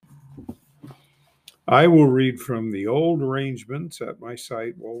I will read from the old arrangements at my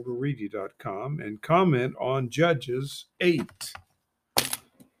site, walterreedy.com, and comment on Judges 8.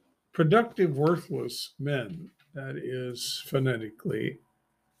 Productive, worthless men, that is phonetically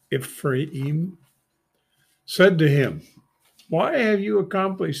Ephraim, said to him, "Why have you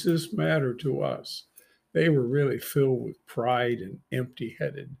accomplished this matter to us?" They were really filled with pride and empty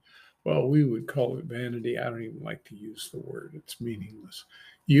headed. Well, we would call it vanity. I don't even like to use the word, it's meaningless.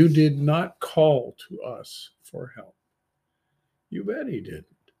 You did not call to us for help. You bet he didn't.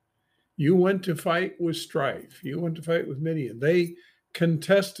 You went to fight with strife. You went to fight with Midian. They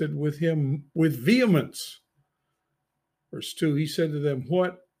contested with him with vehemence. Verse 2, he said to them,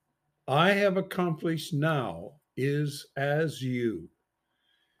 "What I have accomplished now is as you.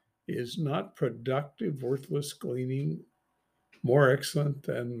 Is not productive, worthless gleaning more excellent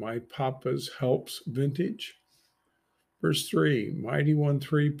than my papa's helps vintage?" Verse 3, Mighty One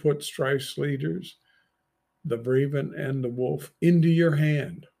 3 put strife's leaders, the raven and the wolf, into your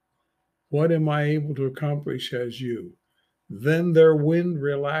hand. What am I able to accomplish as you? Then their wind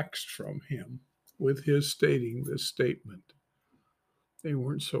relaxed from him with his stating this statement. They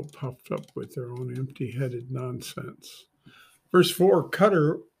weren't so puffed up with their own empty-headed nonsense. Verse 4,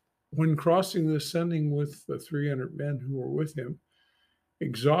 Cutter, when crossing the ascending with the 300 men who were with him,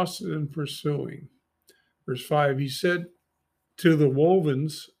 exhausted and pursuing. Verse 5, he said to the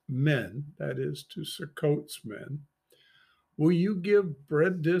Woven's men, that is to Sukkot's men, "Will you give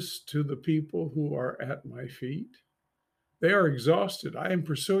bread discs to the people who are at my feet? They are exhausted. I am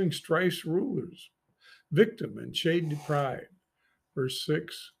pursuing strife's rulers, victim and shade deprived." Verse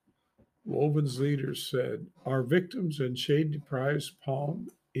 6, Woven's leaders said, "Are victims and shade deprived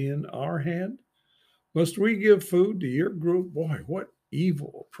palm in our hand? Must we give food to your group?" Boy, what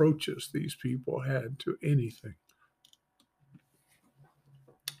evil approaches these people had to anything.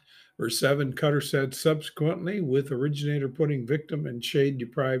 Verse 7, Cutter said, "Subsequently, with originator putting victim and shade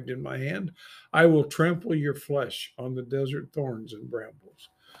deprived in my hand, I will trample your flesh on the desert thorns and brambles."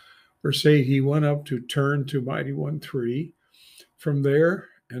 Verse 8, he went up to turn to Mighty One 3 from there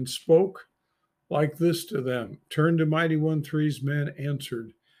and spoke like this to them. Turn to Mighty One 3's men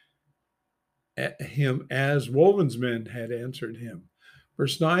answered him as Woven's men had answered him.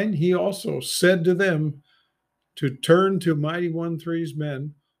 Verse 9, he also said to them to turn to Mighty One 3's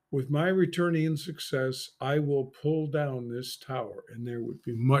men. With my returning in success, I will pull down this tower, and there would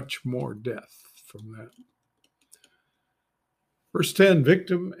be much more death from that. Verse 10,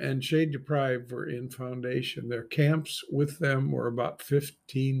 victim and shade deprived were in foundation. Their camps with them were about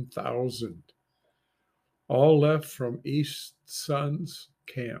 15,000. All left from East Sun's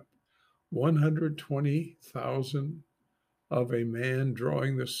camp. 120,000 of a man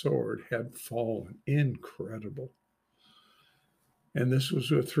drawing the sword had fallen. Incredible. And this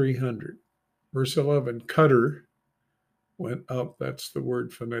was with 300. Verse 11, Cutter went up. That's the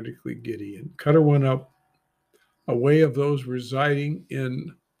word phonetically Gideon. Cutter went up a way of those residing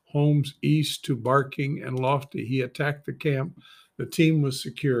in homes east to Barking and Lofty. He attacked the camp. The team was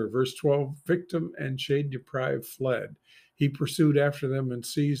secure. Verse 12, victim and shade deprived fled. He pursued after them and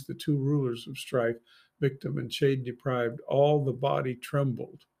seized the two rulers of strife, victim and shade deprived. All the body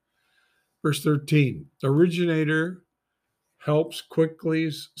trembled. Verse 13, originator helps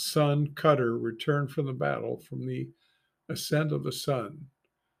Quickly's son Cutter return from the battle from the ascent of the sun.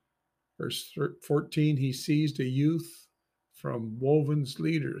 Verse 14, he seized a youth from Woven's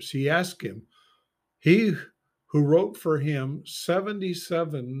leaders. He asked him, he who wrote for him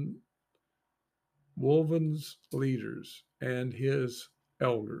 77 Woven's leaders and his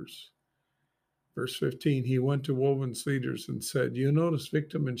elders. Verse 15, he went to Woven's leaders and said, "You notice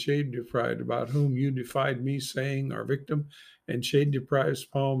victim and shade deprived, about whom you defied me, saying, our victim and shade deprived's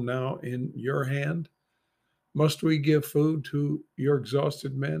palm now in your hand? Must we give food to your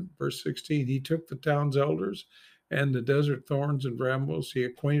exhausted men?" Verse 16, he took the town's elders and the desert thorns and brambles. He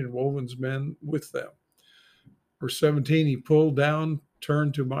acquainted Woven's men with them. Verse 17, he pulled down,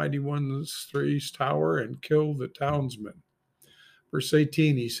 turned to Mighty One 3's tower, and killed the townsmen. Verse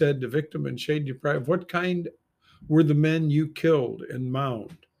 18, he said to victim and shade deprived, "What kind were the men you killed in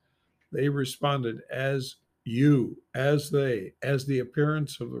Mound?" They responded, "As you, as they, as the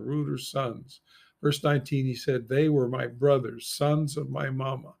appearance of the ruler's sons." Verse 19, he said, "They were my brothers, sons of my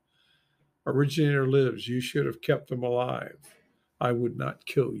mama. Originator lives. You should have kept them alive. I would not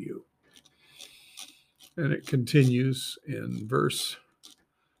kill you." And it continues in verse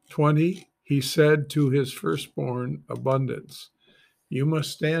 20. He said to his firstborn, Abundance, "You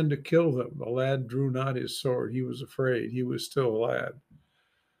must stand to kill them." The lad drew not his sword. He was afraid. He was still a lad.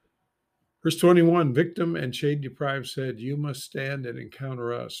 Verse 21, victim and shade deprived said, you must stand and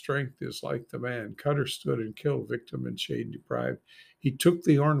encounter us. Strength is like the man. Cutter stood and killed victim and shade deprived. He took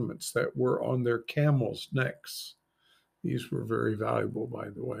the ornaments that were on their camels' necks. These were very valuable, by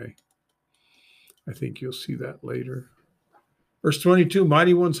the way. I think you'll see that later. Verse 22,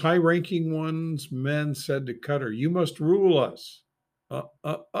 mighty ones, high-ranking ones, men said to Cutter, you must rule us.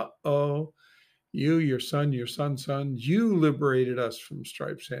 Uh-oh. You, your son's son, you liberated us from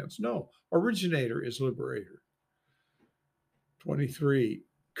Stripe's hands. No, originator is liberator. 23,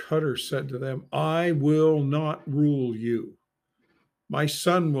 Cutter said to them, I will not rule you. My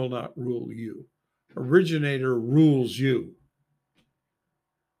son will not rule you. Originator rules you.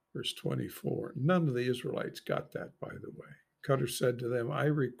 Verse 24, none of the Israelites got that, by the way. Cutter said to them, I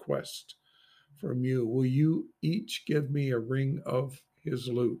request from you, will you each give me a ring of his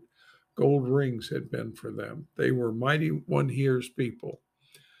loot? Gold rings had been for them. They were mighty one here's people.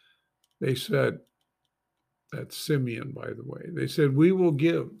 They said, that's Simeon, by the way. They said, we will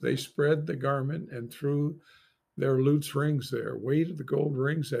give. They spread the garment and threw their loot's rings there. Weight of the gold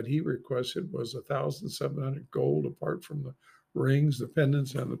rings that he requested was 1,700 gold, apart from the rings, the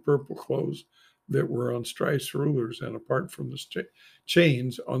pendants, and the purple clothes that were on Strife's rulers, and apart from the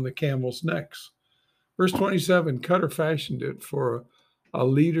chains on the camels' necks. Verse 27, Cutter fashioned it for a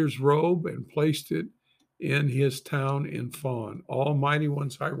leader's robe and placed it in his town in Fawn. Almighty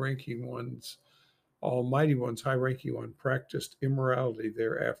ones, high-ranking one practiced immorality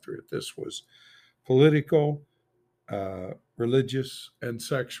thereafter. This was political, religious, and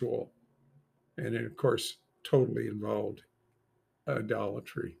sexual, and it, of course, totally involved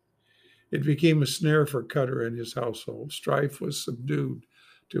idolatry. It became a snare for Cutter and his household. Strife was subdued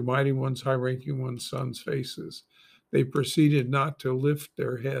to mighty ones, high-ranking one's sons' faces. They proceeded not to lift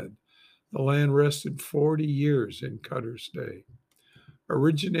their head. The land rested 40 years in Cutter's day.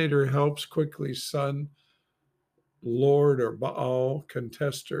 Originator helps Quickly's son, Lord or Baal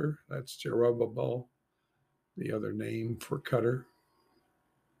contester, that's Jerubbaal, the other name for Cutter,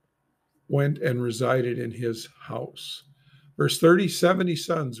 went and resided in his house. Verse 30, 70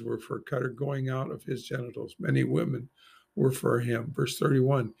 sons were for Cutter going out of his genitals. Many women were for him. Verse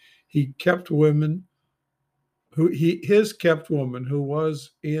 31, he kept women, his kept woman who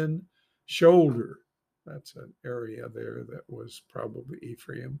was in shoulder. That's an area there that was probably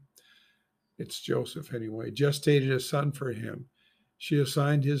Ephraim. It's Joseph anyway. Gestated a son for him. She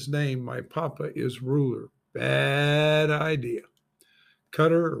assigned his name, my papa is ruler. Bad idea.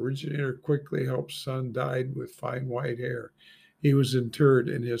 Cutter, originator, Quickly helps son, died with fine white hair. He was interred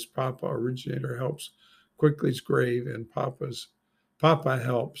in his papa, originator helps Quickly's grave, and papa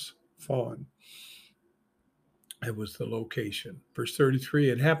helps Fawn. That was the location. Verse 33,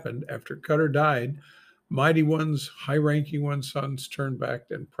 it happened after Cutter died, mighty ones, high-ranking one's sons turned back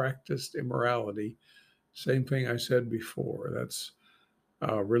and practiced immorality. Same thing I said before. That's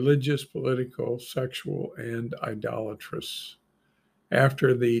religious, political, sexual, and idolatrous.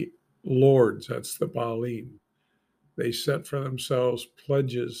 After the lords, that's the Baalim, they set for themselves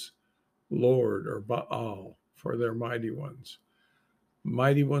pledges, Lord or Baal, for their mighty ones.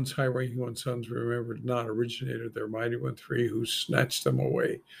 Mighty ones, high-ranking one's sons remembered not, originated their mighty one three, who snatched them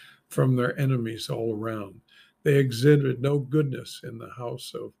away from their enemies all around. They exhibited no goodness in the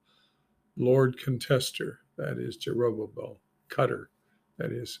house of Lord Contester, that is Jerubbaal. Cutter,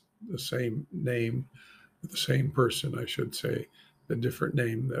 that is the same name, the same person, I should say, the different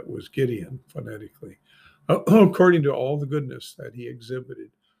name that was Gideon phonetically, according to all the goodness that he exhibited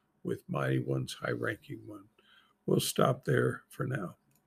with mighty one's high-ranking one. We'll stop there for now.